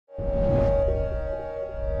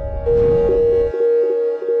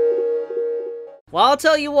Well, I'll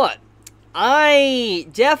tell you what. I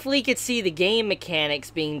definitely could see the game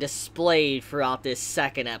mechanics being displayed throughout this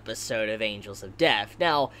second episode of Angels of Death.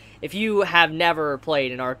 Now, if you have never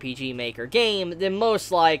played an RPG Maker game, then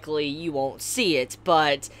most likely you won't see it,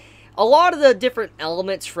 but a lot of the different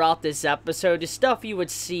elements throughout this episode is stuff you would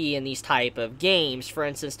see in these type of games. For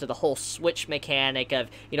instance, to the whole switch mechanic of,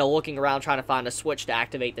 looking around trying to find a switch to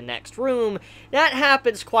activate the next room. That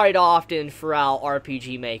happens quite often throughout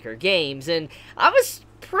RPG Maker games, and I was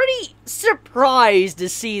pretty surprised to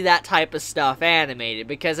see that type of stuff animated,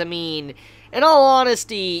 because, I mean, in all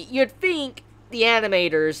honesty, you'd think the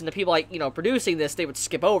animators and the people, producing this, they would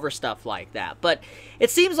skip over stuff like that, but it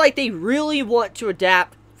seems like they really want to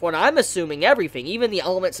adapt what I'm assuming everything, even the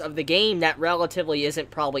elements of the game that relatively isn't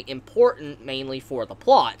probably important mainly for the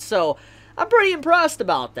plot. So, I'm pretty impressed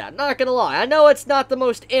about that, not gonna lie. I know it's not the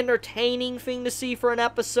most entertaining thing to see for an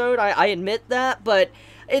episode, I admit that, but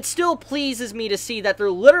it still pleases me to see that they're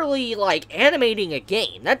literally, animating a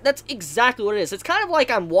game. That's exactly what it is. It's kind of like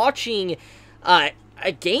I'm watching a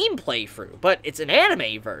game playthrough, but it's an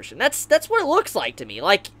anime version. That's what it looks like to me.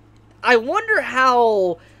 I wonder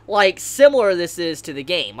how similar this is to the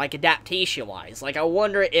game, adaptation-wise. I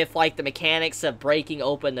wonder if, the mechanics of breaking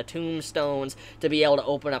open the tombstones to be able to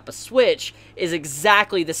open up a switch is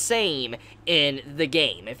exactly the same in the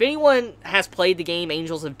game. If anyone has played the game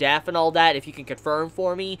Angels of Death and all that, if you can confirm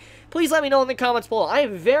for me, please let me know in the comments below. I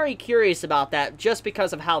am very curious about that just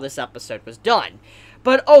because of how this episode was done.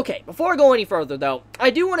 But, okay, before I go any further, though, I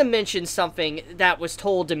do want to mention something that was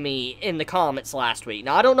told to me in the comments last week.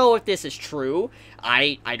 Now, I don't know if this is true.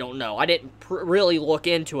 I don't know. I didn't really look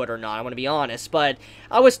into it or not, I want to be honest. But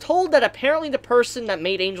I was told that apparently the person that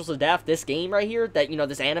made Angels of Death, this game right here, that,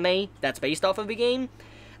 this anime that's based off of the game,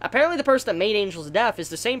 apparently the person that made Angels of Death is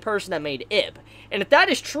the same person that made Ib. And if that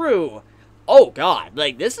is true, oh god,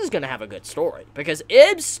 this is gonna have a good story, because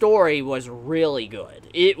Ib's story was really good.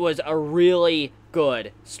 It was a really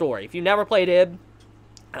good story. If you've never played Ib,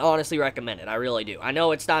 I honestly recommend it. I really do. I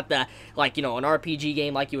know it's not the, an RPG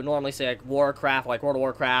game like you would normally say, Warcraft, World of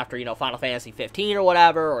Warcraft, or, Final Fantasy 15 or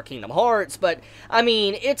whatever, or Kingdom Hearts, but, I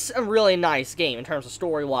mean, it's a really nice game in terms of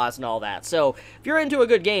story-wise and all that. So, if you're into a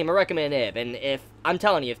good game, I recommend Ib, and if, I'm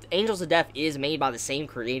telling you, if Angels of Death is made by the same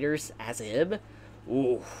creators as Ib,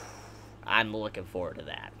 ooh, I'm looking forward to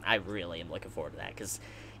that. I really am looking forward to that, because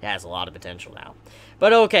it has a lot of potential now.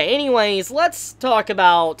 But okay, anyways, let's talk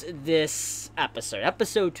about this episode.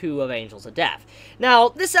 Episode 2 of Angels of Death. Now,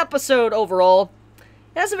 this episode, overall,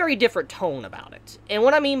 has a very different tone about it. And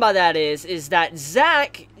what I mean by that is that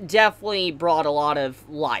Zack definitely brought a lot of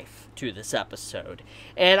life to this episode.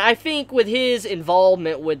 And I think with his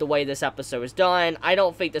involvement with the way this episode was done, I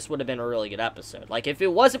don't think this would have been a really good episode. If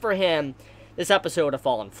it wasn't for him, this episode would have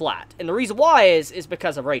fallen flat. And the reason why is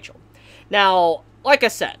because of Rachel. Now, like I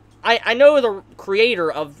said, I know the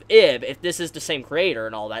creator of Ib, if this is the same creator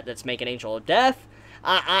and all that that's making Angel of Death,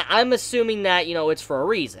 I'm assuming that, it's for a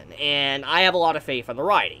reason. And I have a lot of faith in the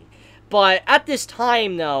writing. But at this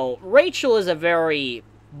time, though, Rachel is a very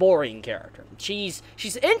boring character. She's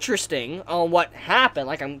interesting on what happened.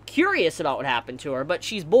 I'm curious about what happened to her, but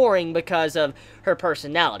she's boring because of her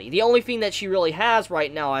personality. The only thing that she really has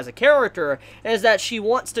right now as a character is that she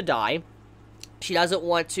wants to die. She doesn't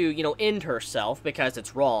want to, end herself because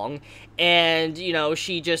it's wrong. And,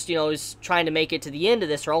 she just, is trying to make it to the end of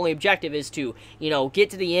this. Her only objective is to, get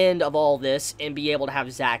to the end of all this and be able to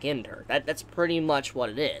have Zack end her. That's pretty much what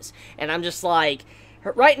it is. And I'm just like,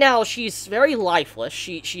 right now, she's very lifeless.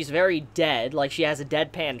 She's very dead. She has a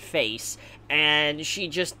deadpan face. And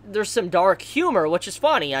there's some dark humor, which is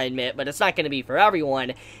funny, I admit, but it's not going to be for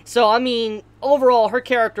everyone. So, I mean, overall, her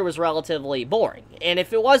character was relatively boring. And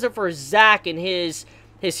if it wasn't for Zack and his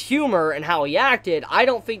humor and how he acted, I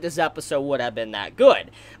don't think this episode would have been that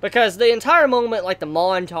good. Because the entire moment, the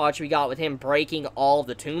montage we got with him breaking all of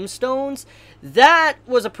the tombstones, that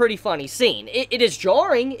was a pretty funny scene. It is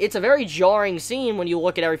jarring. It's a very jarring scene when you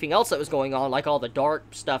look at everything else that was going on, all the dark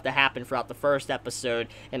stuff that happened throughout the first episode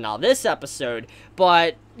and now this episode.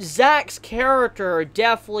 But Zack's character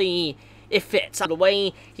definitely, it fits. The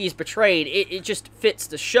way he's portrayed, it just fits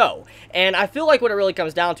the show. And I feel like what it really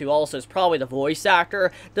comes down to also is probably the voice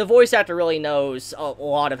actor. The voice actor really knows a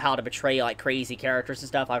lot of how to portray, crazy characters and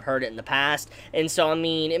stuff. I've heard it in the past. And so, I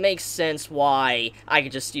mean, it makes sense why I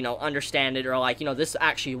could just, understand it, or, this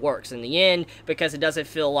actually works in the end, because it doesn't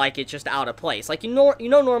feel like it's just out of place. You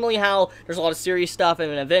know normally how there's a lot of serious stuff, and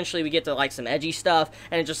then eventually we get to, some edgy stuff,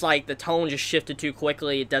 and it's just, the tone just shifted too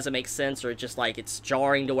quickly, it doesn't make sense, or it's just, it's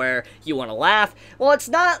jarring to where you want to laugh. Well, it's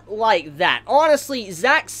not like that. Honestly,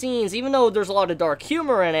 Zack's scenes, even though there's a lot of dark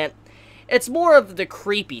humor in it, it's more of the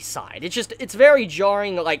creepy side. It's very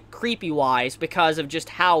jarring, like, creepy-wise, because of just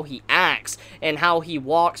how he acts, and how he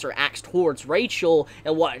walks or acts towards Rachel,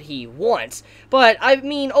 and what he wants. But, I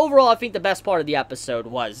mean, overall, I think the best part of the episode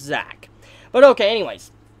was Zack. But okay,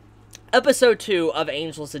 anyways. Episode 2 of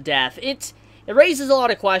Angels of Death, it raises a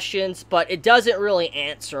lot of questions, but it doesn't really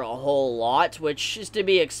answer a whole lot, which is to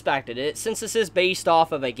be expected. Since this is based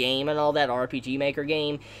off of a game and all that, RPG Maker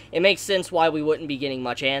game, it makes sense why we wouldn't be getting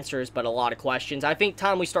much answers, but a lot of questions. I think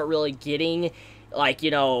time we start really getting, like,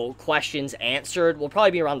 you know, questions answered will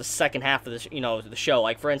probably be around the second half of the, you know, the show.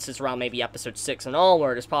 Like, for instance, around maybe episode 6 and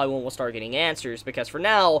onward is probably when we'll start getting answers, because for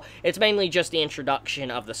now, it's mainly just the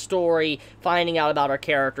introduction of the story, finding out about our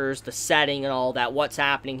characters, the setting and all that, what's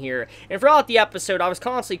happening here. And throughout the episode, I was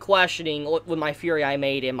constantly questioning, with my theory I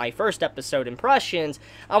made in my first episode impressions,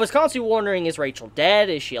 I was constantly wondering, is Rachel dead?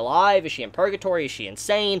 Is she alive? Is she in purgatory? Is she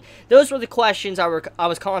insane? Those were the questions I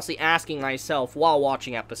was constantly asking myself while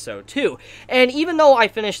watching episode 2. And even though I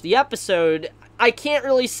finished the episode, I can't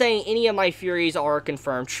really say any of my theories are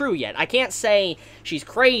confirmed true yet. I can't say she's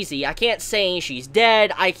crazy. I can't say she's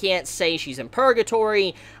dead. I can't say she's in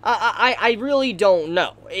purgatory. I really don't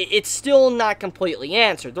know. It's still not completely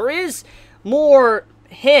answered. There is more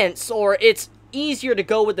hints, or it's easier to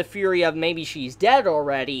go with the theory of maybe she's dead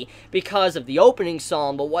already because of the opening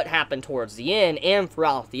song, but what happened towards the end and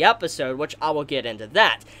throughout the episode, which I will get into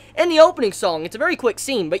that. In the opening song, it's a very quick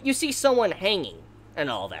scene, but you see someone hanging and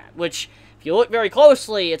all that, which, if you look very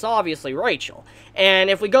closely, it's obviously Rachel. And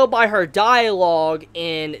if we go by her dialogue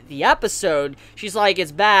in the episode, she's like,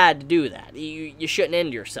 it's bad to do that. You shouldn't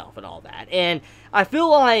end yourself and all that. And I feel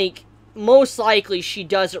like most likely she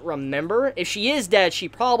doesn't remember. If she is dead, she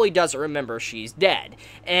probably doesn't remember she's dead.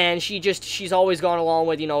 And she's always gone along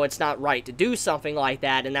with, you know, it's not right to do something like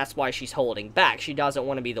that, and that's why she's holding back. She doesn't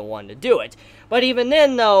want to be the one to do it. But even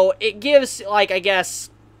then, though, it gives, like, I guess,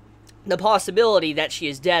 the possibility that she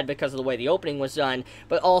is dead because of the way the opening was done,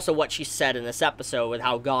 but also what she said in this episode with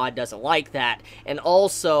how God doesn't like that, and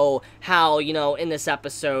also how, you know, in this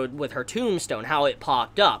episode with her tombstone, how it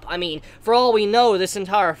popped up. I mean, for all we know, this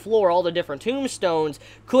entire floor, all the different tombstones,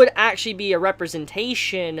 could actually be a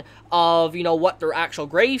representation of, you know, what their actual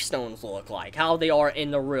gravestones look like, how they are in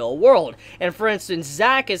the real world. And for instance,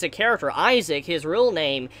 Zack as a character, Isaac, his real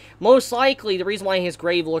name, most likely the reason why his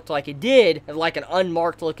grave looked like it did, like an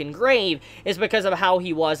unmarked looking grave, is because of how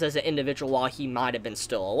he was as an individual while he might have been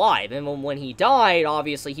still alive. And when he died,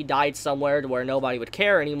 obviously he died somewhere to where nobody would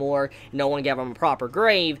care anymore, no one gave him a proper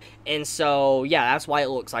grave, and so, yeah, that's why it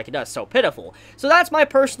looks like it does, so pitiful. So that's my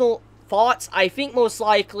personal thoughts. I think most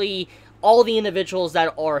likely all the individuals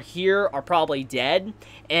that are here are probably dead,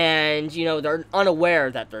 and, you know, they're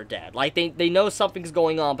unaware that they're dead. Like, they know something's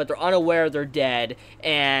going on, but they're unaware they're dead,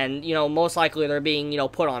 and, you know, most likely they're being, you know,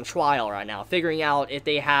 put on trial right now, figuring out if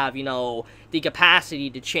they have, you know, the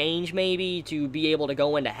capacity to change, maybe, to be able to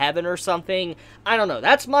go into heaven or something. I don't know.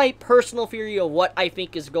 That's my personal theory of what I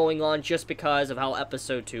think is going on just because of how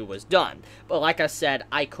episode 2 was done. But like I said,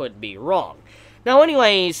 I could be wrong. Now,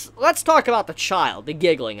 anyways, let's talk about the child, the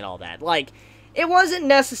giggling and all that. Like, it wasn't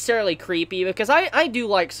necessarily creepy, because I do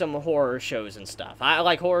like some horror shows and stuff. I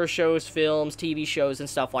like horror shows, films, TV shows, and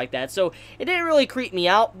stuff like that. So, it didn't really creep me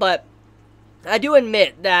out, but I do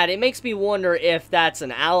admit that it makes me wonder if that's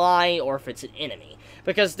an ally or if it's an enemy.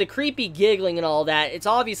 Because the creepy giggling and all that, it's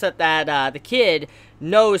obvious that the kid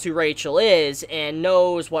knows who Rachel is and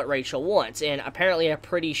knows what Rachel wants, and apparently a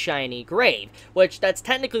pretty shiny grave, which that's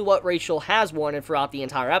technically what Rachel has wanted throughout the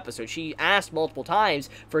entire episode. She asked multiple times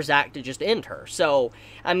for Zack to just end her. So,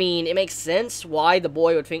 I mean, it makes sense why the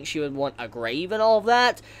boy would think she would want a grave and all of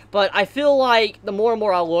that, but I feel like the more and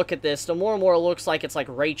more I look at this, the more and more it looks like it's like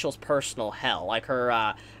Rachel's personal hell, like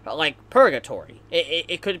her, like purgatory.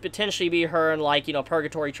 It could potentially be her in, like, you know,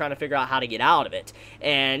 purgatory trying to figure out how to get out of it.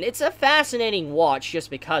 And it's a fascinating watch just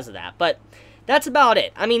because of that. But that's about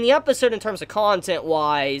it. I mean, the episode in terms of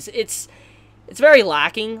content-wise, it's very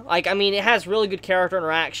lacking. Like, I mean, it has really good character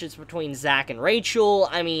interactions between Zack and Rachel.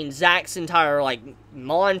 I mean, Zack's entire, like,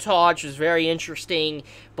 montage was very interesting,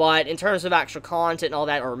 but in terms of actual content and all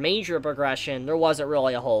that, or major progression, there wasn't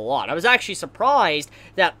really a whole lot. I was actually surprised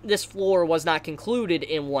that this floor was not concluded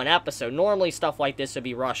in one episode. Normally, stuff like this would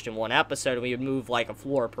be rushed in one episode, and we would move, like, a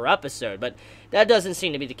floor per episode, but that doesn't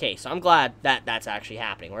seem to be the case. So I'm glad that that's actually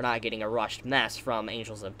happening. We're not getting a rushed mess from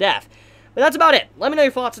Angels of Death. But that's about it. Let me know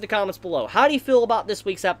your thoughts in the comments below. How do you feel about this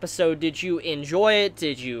week's episode? Did you enjoy it?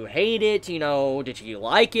 Did you hate it? You know, did you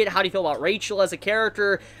like it? How do you feel about Rachel as a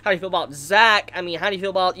character? How do you feel about Zack? I mean, how do you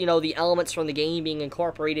feel about, you know, the elements from the game being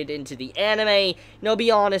incorporated into the anime? You know,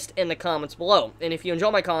 be honest in the comments below. And if you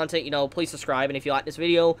enjoy my content, you know, please subscribe. And if you like this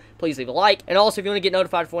video, please leave a like. And also, if you want to get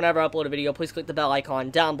notified for whenever I upload a video, please click the bell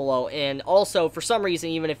icon down below. And also, for some reason,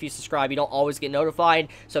 even if you subscribe, you don't always get notified.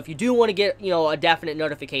 So if you do want to get, you know, a definite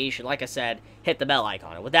notification, like I said, hit the bell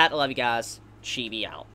icon. And with that, I love you guys. Chibi out.